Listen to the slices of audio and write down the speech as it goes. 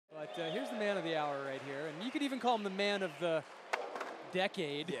But here's the man of the hour right here. And you could even call him the man of the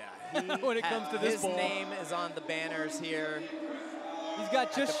decade. Yeah. When it comes to this his bowl. name is on the banners here. He's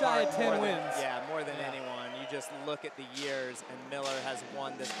got just shy of 10 wins. Yeah, more than anyone. You just look at the years, and Miller has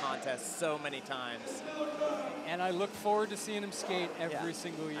won this contest so many times. And I look forward to seeing him skate every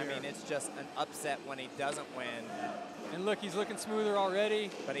single year. I mean, it's just an upset when he doesn't win. And look, he's looking smoother already.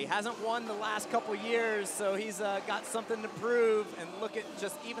 But he hasn't won the last couple years, so he's got something to prove. And look at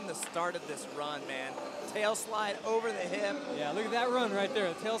just even the start of this run, man. Tail slide over the hip. Yeah, look at that run right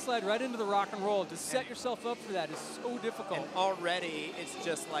there. Tail slide right into the rock and roll. To set yourself up for that is so difficult. And already, it's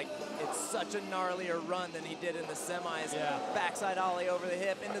just like, it's such a gnarlier run than he did in the semis. Yeah. Backside ollie over the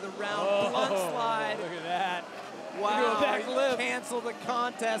hip into the round blunt slide. Look at that. Wow, back lip. Canceled the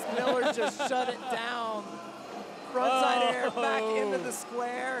contest. Miller just shut it down. Frontside air back into the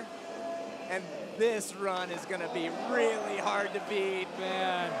square. And this run is going to be really hard to beat.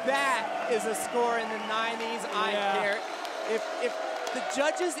 Man. That is a score in the 90s. I care. If the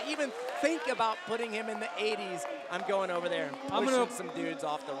judges even think about putting him in the 80s, I'm going over there and pushing some dudes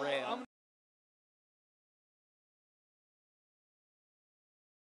off the rail.